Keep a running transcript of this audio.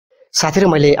साथीहरु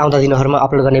मैले आउँदा दिनहरुमा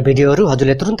अपलोड गर्ने भिडियोहरु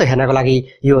हजुरले तुरुन्त हेर्नको लागि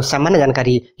यो सामान्य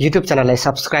जानकारी युट्युब च्यानललाई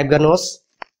सब्स्क्राइब गर्नुहोस्।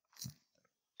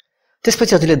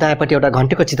 त्यसपछि हजुरले दायाँपट्टि एउटा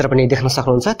घण्टीको चित्र पनि देख्न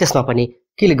सक्नुहुन्छ, त्यसमा पनि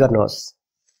क्लिक गर्नुहोस्।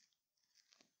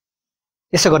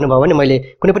 यसो गर्नुभयो भने मैले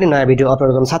कुनै पनि नयाँ भिडियो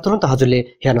अपलोड गर्न साथ तुरुन्त हजुरले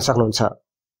हेर्न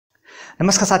सक्नुहुन्छ।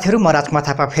 नमस्कार साथीहरु, म राजकुमार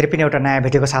थापा फेरि पनि एउटा नयाँ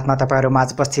भिडियोको साथमा तपाईहरुमा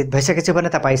आज उपस्थित भइसकेको छु भने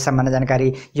तपाई सामान्य जानकारी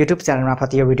युट्युब च्यानल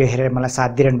मार्फत यो भिडियो हेरेर मलाई साथ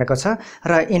दिइरहनु भएको छ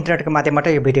र इन्टरनेटको माध्यमबाट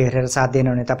यो भिडियो हेरेर साथ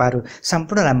दिनुहुने तपाईहरु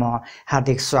सम्पूर्णलाई म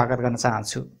हार्दिक स्वागत गर्न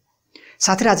चाहन्छु।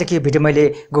 साथीहरु, आजको यो भिडियो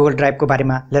मैले गुगल ड्राइभको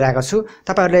बारेमा लिएर आएको छु।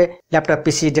 तपाईहरुले ल्यापटप,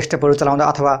 पीसी, डेस्कटपहरु चलाउँदा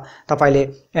अथवा तपाईले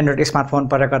एन्ड्रोइड स्मार्टफोन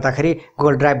प्रयोग गर्दाखेरि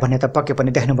गुगल ड्राइभ भन्ने त पक्कै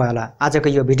पनि देख्नुभयो होला। आजको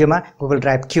यो भिडियोमा गुगल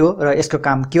ड्राइभ के हो र यसको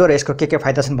काम के हो र यसको के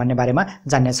फाइदा छन् भन्ने बारेमा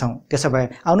जान्ने छौं। त्यसो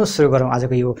भए आउनु सुरु गरौँ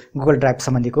आजको यो गुगल ड्राइभ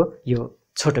सम्बन्धीको यो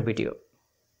छोटो भिडियो।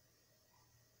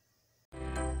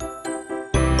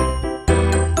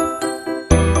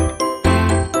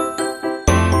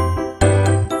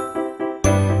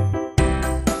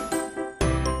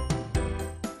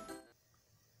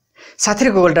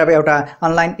 साथीहरु, गुगल ड्राइभ एउटा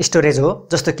अनलाइन स्टोरेज हो,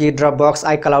 जस्तो कि ड्रपबक्स,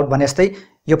 आइक्लाउड भने जस्तै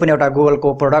यो पनि एउटा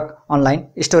गुगलको प्रोडक्ट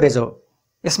अनलाइन स्टोरेज हो।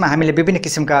 यसमा हामीले विभिन्न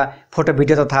किसिमका फोटो,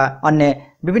 भिडियो तथा अन्य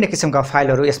विभिन्न किसिमका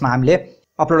फाइलहरू यसमा हामीले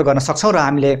अपलोड गर्न सक्छौं र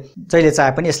हामीले जहिले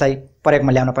चाहे पनि यसलाई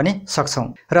प्रयोगमा ल्याउन पनि सक्छौं।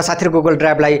 र साथीहरु, गुगल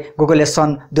ड्राइभलाई गुगलले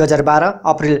सन् 2012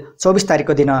 अप्रिल 24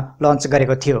 तारिखको दिन लन्च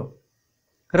गरेको थियो।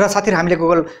 र साथीहरु, हामीले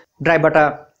गुगल ड्राइभबाट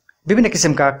विभिन्न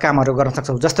किसिमका कामहरू गर्न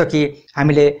सक्छौं, जस्तो कि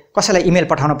हामीले कसैलाई इमेल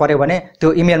पठाउन पर्यो भने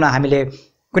त्यो इमेलमा हामीले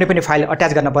कुनै पनि फाइल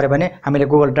अट्याच गर्न पर्यो भने हामीले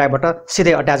गुगल ड्राइभबाट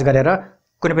सिधै अट्याच गरेर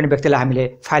कुनै पनि व्यक्तिलाई हामीले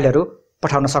फाइलहरू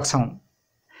पठाउन सक्छौं।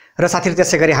 र साथीहरु,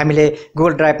 त्यसैगरी हामीले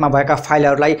गुगल ड्राइभमा भएका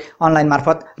फाइलहरूलाई अनलाइन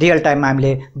मार्फत रियल टाइममा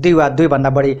हामीले दुई वा दुई भन्दा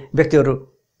बढी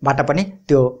व्यक्तिहरूबाट पनि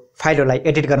त्यो फाइलहरूलाई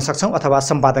एडिट गर्न सक्छौं अथवा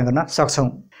सम्पादन गर्न सक्छौं।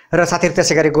 र साथीहरु,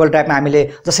 त्यसैगरी गुगल ड्राइभमा हामीले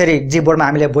जसरी जीबोर्डमा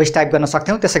हामीले भोइस टाइप गर्न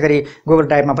सक्थ्यौं, त्यसैगरी गुगल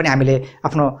ड्राइभमा पनि हामीले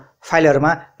आफ्नो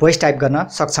फाइलहरूमा भोइस टाइप गर्न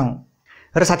सक्छौं।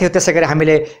 र साथीहरु, त्यसैगरी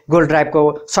हामीले गुगल ड्राइभको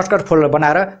सर्टकट फोल्डर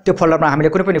बनाएर त्यो फोल्डरमा हामीले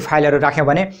कुनै पनि फाइलहरू राख्यौं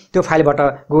भने त्यो फाइलबाट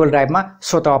गुगल ड्राइभमा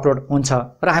स्वतः अपलोड हुन्छ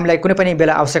र हामीलाई कुनै पनि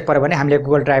बेला आवश्यक पर्यो भने हामीले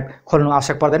गुगल ड्राइभ खोल्नु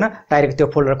आवश्यक पर्दैन, डाइरेक्ट त्यो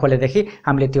फोल्डर खोलेदेखि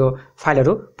हामीले त्यो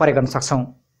फाइलहरू प्रयोग गर्न सक्छौं।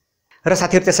 र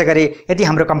साथीहरु, त्यसैगरी यदि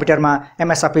हाम्रो कम्प्युटरमा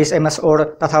एमएस अफिस, एमएस वर्ड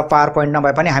तथा पावर पोइन्ट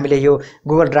नभए पनि हामीले यो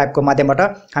गुगल ड्राइभको माध्यमबाट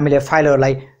हामीले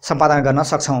फाइलहरूलाई सम्पादन गर्न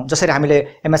सक्छौं। जसरी हामीले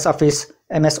एमएस अफिस,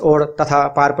 एमएस वर्ड तथा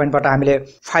पावर पोइन्टबाट हामीले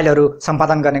फाइलहरू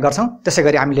सम्पादन गर्ने गर्छौं,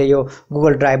 त्यसैगरी हामीले यो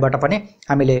गुगल ड्राइभबाट पनि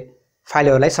हामीले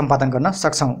फाइलहरूलाई सम्पादन गर्न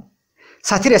सक्छौं।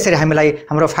 साथीहरु, यसरी हामीलाई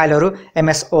हाम्रो फाइलहरू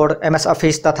एमएस वर्ड, एमएस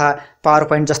अफिस तथा पावर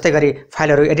पोइन्ट जस्तै गरी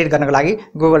फाइलहरू एडिट गर्नको लागि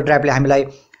गुगल ड्राइभले हामीलाई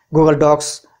गुगल डक्स,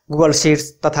 गुगल सिट्स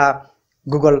तथा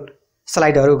गुगल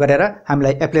स्लाइडहरू गरेर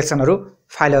हामीलाई एप्लिकेसनहरू,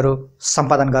 फाइलहरू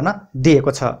सम्पादन गर्न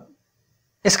दिएको छ।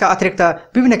 यसका अतिरिक्त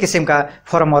विभिन्न किसिमका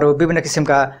फर्महरू, विभिन्न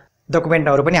किसिमका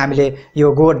डकुमेन्टहरू पनि हामीले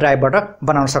यो गुगल ड्राइभबाट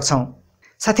बनाउन सक्छौं।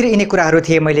 साथीहरु, यिनी कुराहरू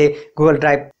थिए मैले गुगल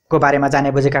ड्राइभको बारेमा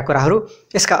जाने बुझेका कुराहरू।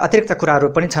 यसका अतिरिक्त कुराहरू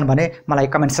पनि छन् भने मलाई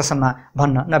कमेन्ट सेक्सनमा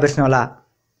भन्न नबिर्सनु होला।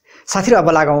 साथीहरु, अब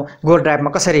लागौं गुगल ड्राइभमा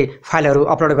कसरी फाइलहरू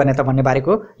अपलोड गर्ने त भन्ने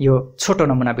बारेको यो छोटो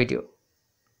नमुना भिडियो।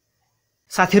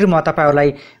 साथीहरु, म तपाईहरुलाई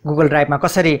गुगल ड्राइभमा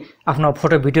कसरी आफ्नो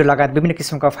फोटो, भिडियो लगायत विभिन्न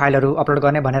किसिमका फाइलहरू अपलोड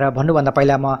गर्ने भनेर भन्नुभन्दा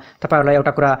पहिला म तपाईहरुलाई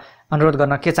एउटा कुरा अनुरोध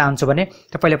गर्न के चाहन्छु भने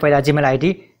तपाईले पहिला जीमेल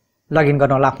आइडी लगइन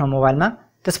गर्नु होला आफ्नो मोबाइलमा।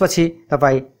 त्यसपछि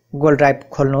तपाई गुगल ड्राइभ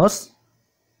खोल्नुहोस्।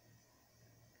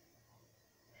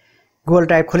 गुगल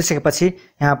ड्राइभ खोलिसकेपछि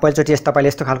यहाँ पहिलोचोटि तपाईले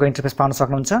यस्तो खालको इन्टरफेस पाउन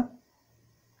सक्नुहुन्छ।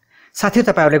 साथीहरु,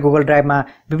 तपाईहरुले गुगल ड्राइभमा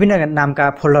विभिन्न नामका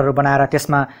फोल्डरहरू बनाएर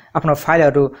त्यसमा आफ्नो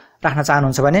फाइलहरू राख्न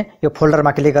चाहनुहुन्छ भने यो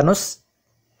फोल्डरमा क्लिक गर्नुहोस्।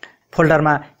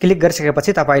 फोल्डरमा क्लिक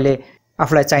गरिसकेपछि तपाईले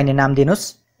आफूलाई चाहिने नाम दिनुस्।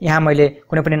 यहाँ मैले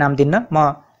कुनै पनि नाम दिन्न,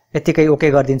 म यतिकै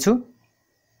ओके गरिदिन्छु।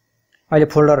 अहिले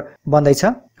फोल्डर बन्दैछ।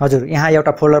 हजुर, यहाँ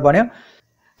एउटा फोल्डर बन्यो।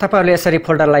 तपाईहरुले यसरी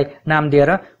फोल्डरलाई नाम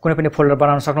दिएर कुनै पनि फोल्डर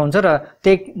बनाउन सक्नुहुन्छ र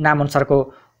त्यही नाम अनुसारको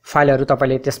फाइलहरू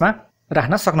तपाईले त्यसमा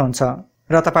राख्न सक्नुहुन्छ।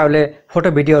 र तपाईहरुले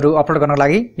फोटो, भिडियोहरू अपलोड गर्नको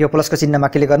लागि यो प्लसको चिन्हमा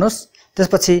क्लिक गर्नुहोस्।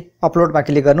 त्यसपछि अपलोडमा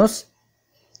क्लिक गर्नुहोस्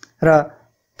र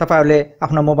तपाईहरुले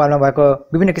आफ्नो मोबाइलमा भएको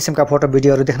विभिन्न किसिमका फोटो,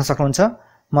 भिडियोहरू देख्न सक्नुहुन्छ।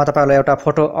 म तपाईहरुलाई एउटा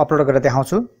फोटो अपलोड गरेर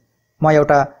देखाउँछु। म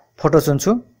एउटा फोटो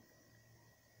चुन्छु।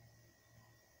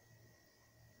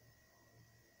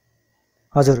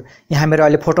 हजुर, यहाँ मेरो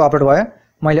अहिले फोटो अपलोड भयो।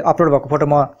 मैले अपलोड भएको फोटो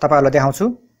म तपाईहरुलाई देखाउँछु।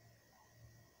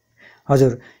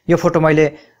 हजुर, यो फोटो मैले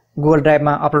गुगल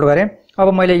ड्राइभमा अपलोड गरेँ। अब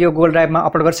मैले यो गुगल ड्राइभमा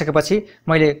अपलोड गरिसकेपछि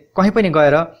मैले कहीँ पनि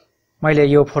गएर मैले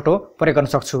यो फोटो प्रयोग गर्न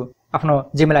सक्छु। आफ्नो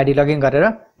जीमेल आइडी लगइन गरेर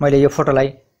मैले यो फोटोलाई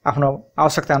आफ्नो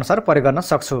आवश्यकता अनुसार प्रयोग गर्न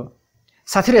सक्छु।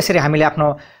 साथीहरु, यसरी हामीले आफ्नो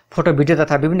फोटो, भिडियो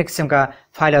तथा विभिन्न किसिमका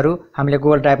फाइलहरू हामीले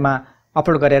गुगल ड्राइभमा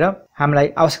अपलोड गरेर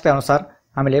हामीलाई आवश्यकता अनुसार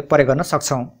हामीले प्रयोग गर्न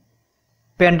सक्छौं।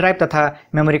 पेन ड्राइभ तथा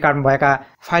मेमोरी कार्डमा भएका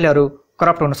फाइलहरू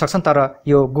करप्ट हुन सक्छन्, तर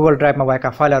यो गुगल ड्राइभमा भएका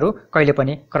फाइलहरू कहिले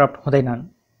पनि करप्ट हुँदैनन्।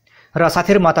 र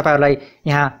साथीहरू, म तपाईँहरूलाई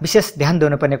यहाँ विशेष ध्यान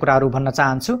दिनुपर्ने कुराहरू भन्न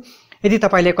चाहन्छु। यदि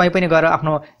तपाईँले कहीँ पनि गएर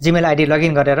आफ्नो जीमेल आइडी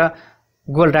लगइन गरेर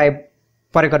गुगल ड्राइभ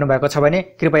प्रयोग गर्नुभएको छ भने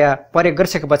कृपया प्रयोग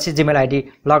गरिसकेपछि जीमेल आइडी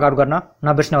लगआउट गर्न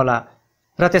नबिर्स्नुहोला।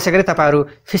 र त्यसै गरी तपाईँहरू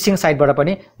फिसिङ साइटबाट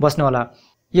पनि बस्नुहोला।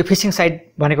 यो फिसिङ साइट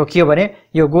भनेको के हो भने,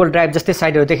 यो गुगल ड्राइभ जस्तै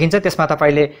साइटहरू देखिन्छ, त्यसमा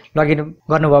तपाईँले लगइन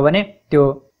गर्नुभयो भने त्यो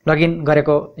लगइन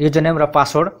गरेको युजरनेम र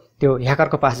पासवर्ड त्यो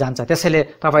ह्याकरको पास जान्छ। त्यसैले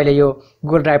तपाईँले यो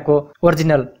गुगल ड्राइभको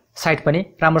ओरिजिनल साइट पनि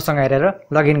राम्रोसँग हेरेर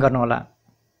लगइन गर्नुहोला।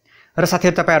 र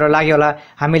साथीहरू, तपाईँहरू लाग्यो होला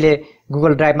हामीले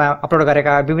गुगल ड्राइभमा अपलोड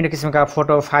गरेका विभिन्न किसिमका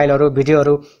फोटो, फाइलहरू,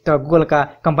 भिडियोहरू त गुगलका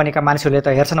कम्पनीका मानिसहरूले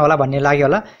त हेर्छन् होला भन्ने लाग्यो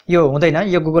होला। यो हुँदैन।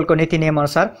 यो गुगलको नीति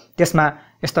नियमअनुसार त्यसमा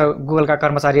यस्ता गुगलका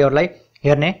कर्मचारीहरूलाई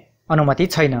हेर्ने अनुमति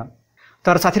छैन।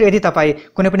 तर साथीहरू, यदि तपाईँ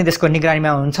कुनै पनि देशको निगरानीमा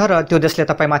हुनुहुन्छ र त्यो देशले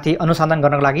तपाईँमाथि अनुसन्धान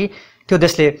गर्नको लागि त्यो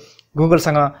देशले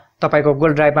गुगलसँग तपाईँको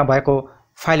गुगल ड्राइभमा भएको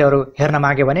फाइलहरू हेर्न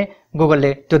माग्यो भने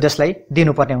गुगलले त्यो देशलाई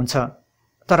दिनुपर्ने हुन्छ।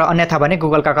 तर अन्यथा भने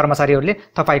गुगलका कर्मचारीहरूले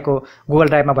तपाईँको गुगल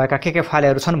ड्राइभमा भएका के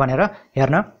फाइलहरू छन् भनेर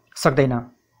हेर्न सक्दैन।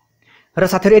 र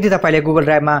साथीहरू, यदि तपाईँले गुगल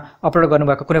ड्राइभमा अपलोड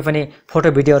गर्नुभएको कुनै पनि फोटो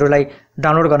भिडियोहरूलाई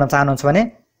डाउनलोड गर्न चाहनुहुन्छ भने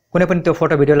कुनै पनि त्यो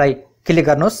फोटो भिडियोलाई क्लिक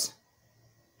गर्नुहोस्।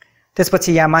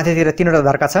 त्यसपछि यहाँ माथितिर 3वटा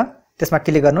धर्का छ, त्यसमा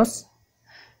क्लिक गर्नुहोस्।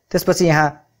 त्यसपछि यहाँ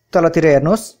तलतिर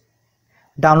हेर्नुहोस्,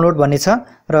 डाउनलोड भन्ने छ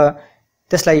र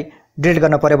त्यसलाई डिलिट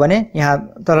गर्न पर्यो भने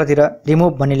यहाँ तलतिर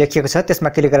रिमुभ भन्ने लेखिएको छ, त्यसमा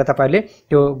क्लिक गरेर तपाईँले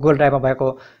त्यो गुगल ड्राइभमा भएको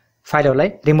फाइलहरूलाई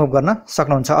रिमुभ गर्न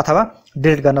सक्नुहुन्छ अथवा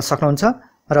डिलिट गर्न सक्नुहुन्छ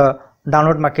र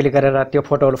डाउनलोडमा क्लिक गरेर त्यो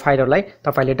फोटोहरू, फाइलहरूलाई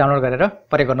तपाईँले डाउनलोड गरेर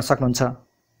प्रयोग गर्न सक्नुहुन्छ।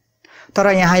 तर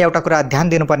यहाँ एउटा कुरा ध्यान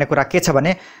दिनुपर्ने कुरा के छ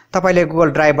भने, तपाईँले गुगल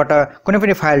ड्राइभबाट कुनै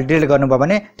पनि फाइल डिलिट गर्नुभयो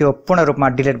भने त्यो पूर्ण रूपमा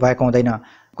डिलिट भएको हुँदैन।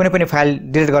 कुनै पनि फाइल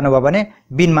डिलिट गर्नुभयो भने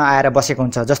बिनमा आएर बसेको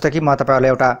हुन्छ। जस्तो कि म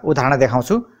तपाईँहरूलाई एउटा उदाहरण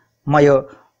देखाउँछु। म यो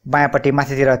बायाँपट्टि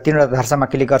माथितिर 3वटा धर्सामा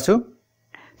क्लिक गर्छु।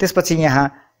 त्यसपछि यहाँ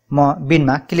म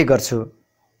बिनमा क्लिक गर्छु।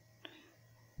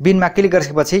 बिनमा क्लिक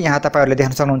गरेपछि यहाँ तपाईँहरूले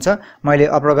देख्न सक्नुहुन्छ मैले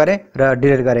अपलोड गरेँ र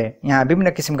डिलिट गरेँ। यहाँ विभिन्न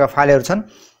किसिमका फाइलहरू छन्।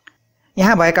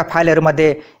 यहाँ भएका फाइलहरूमध्ये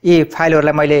यी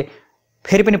फाइलहरूलाई मैले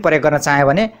फेरि पनि प्रयोग गर्न चाहेँ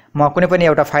भने म कुनै पनि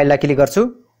एउटा फाइललाई क्लिक गर्छु।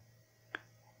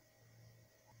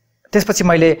 त्यसपछि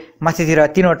मैले माथितिर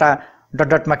 3वटा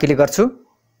डटमा क्लिक गर्छु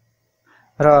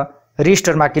र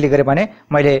रिस्टोरमा क्लिक गरेँ भने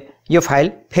मैले यो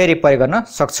फाइल फेरि प्रयोग गर्न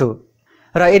सक्छु।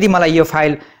 र यदि मलाई यो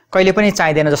फाइल कहिले पनि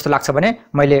चाहिँदैन जस्तो लाग्छ भने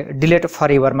मैले डिलिट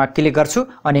फरएभरमा क्लिक गर्छु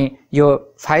अनि यो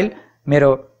फाइल मेरो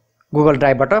गुगल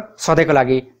ड्राइभबाट सधैँको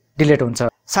लागि डिलिट हुन्छ।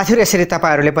 साथीहरू, यसरी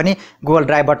तपाईँहरूले पनि गुगल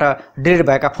ड्राइभबाट डिलिट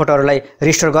भएका फोटोहरूलाई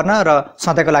रिस्टोर गर्न र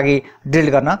सधैँको लागि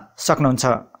डिलिट गर्न सक्नुहुन्छ।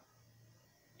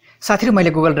 साथीहरू,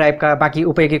 मैले गुगल ड्राइभका बाँकी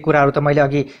उपयोगी कुराहरू त मैले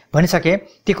अघि भनिसकेँ।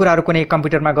 ती कुराहरू कुनै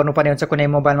कम्प्युटरमा गर्नुपर्ने हुन्छ, कुनै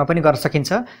मोबाइलमा पनि गर्न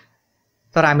सकिन्छ।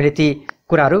 तर हामीले ती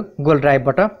कुराहरू गुगल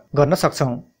ड्राइभबाट गर्न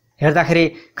सक्छौँ। हेर्दाखेरि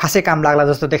खासै काम लाग्ला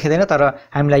जस्तो देखिँदैन, तर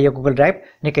हामीलाई यो गुगल ड्राइभ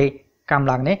निकै काम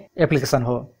लाग्ने एप्लिकेसन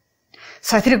हो।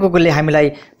 साथीहरू, गुगलले हामीलाई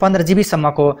 15 GB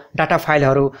सम्मको डाटा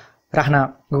फाइलहरू राख्न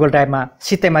गुगल ड्राइभमा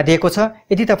सित्तैमा दिएको छ।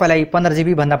 यदि तपाईँलाई 15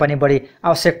 GB भन्दा पनि बढी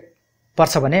आवश्यक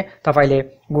पर्छ भने तपाईँले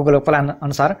गुगलको प्लान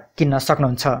अनुसार किन्न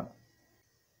सक्नुहुन्छ।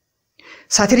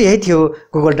 साथीहरू, यही थियो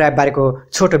गुगल ड्राइभ बारेको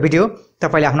छोटो भिडियो।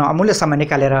 तपाईँले आफ्नो अमूल्य समय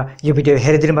निकालेर यो भिडियो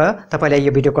हेरिदिनु भयो। तपाईँलाई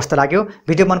यो भिडियो कस्तो लाग्यो?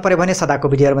 भिडियो मन पर्यो भने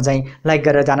सदाको भिडियोहरूमा चाहिँ लाइक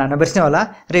गरेर जान नबिर्स्नु होला।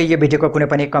 र यो भिडियोको कुनै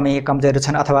पनि कमी कमजोरीहरू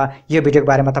छन् अथवा यो भिडियोको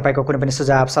बारेमा तपाईँको कुनै पनि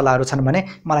सुझाव सल्लाहहरू छन् भने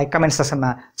मलाई कमेन्ट सेक्सनमा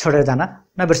छोडेर जान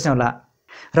नबिर्स्नु होला।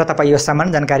 र तपाईँ यो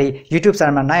सामान्य जानकारी युट्युब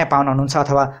च्यानलमा नयाँ पाउन हुनुहुन्छ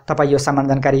अथवा तपाईँ यो सामान्य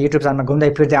जानकारी युट्युब च्यानलमा घुम्दै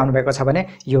फिर्दै आउनुभएको छ भने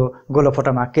यो गोलो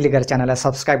फोटोमा क्लिक गरेर च्यानललाई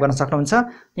सब्सक्राइब गर्न सक्नुहुन्छ।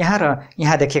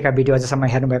 यहाँ देखिएका भिडियो अझसम्म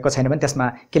हेर्नुभएको छैन भने त्यसमा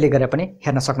क्लिक गरेर पनि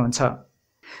हेर्न सक्नुहुन्छ।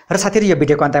 र साथीहरू, यो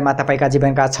भिडियोको अन्त्यमा तपाईँका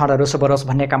जीवनका क्षणहरू शुभ रहोस्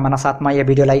भन्ने कामना साथ म यो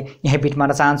भिडियोलाई यहीँ बिट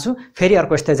मार्न चाहन्छु। फेरि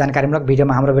अर्को यस्तै जानकारीमूलक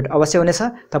भिडियोमा हाम्रो भेट अवश्य हुनेछ।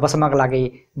 तबसम्मको लागि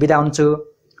बिदा हुन्छु।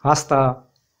 हस्त।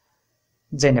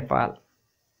 जय नेपाल।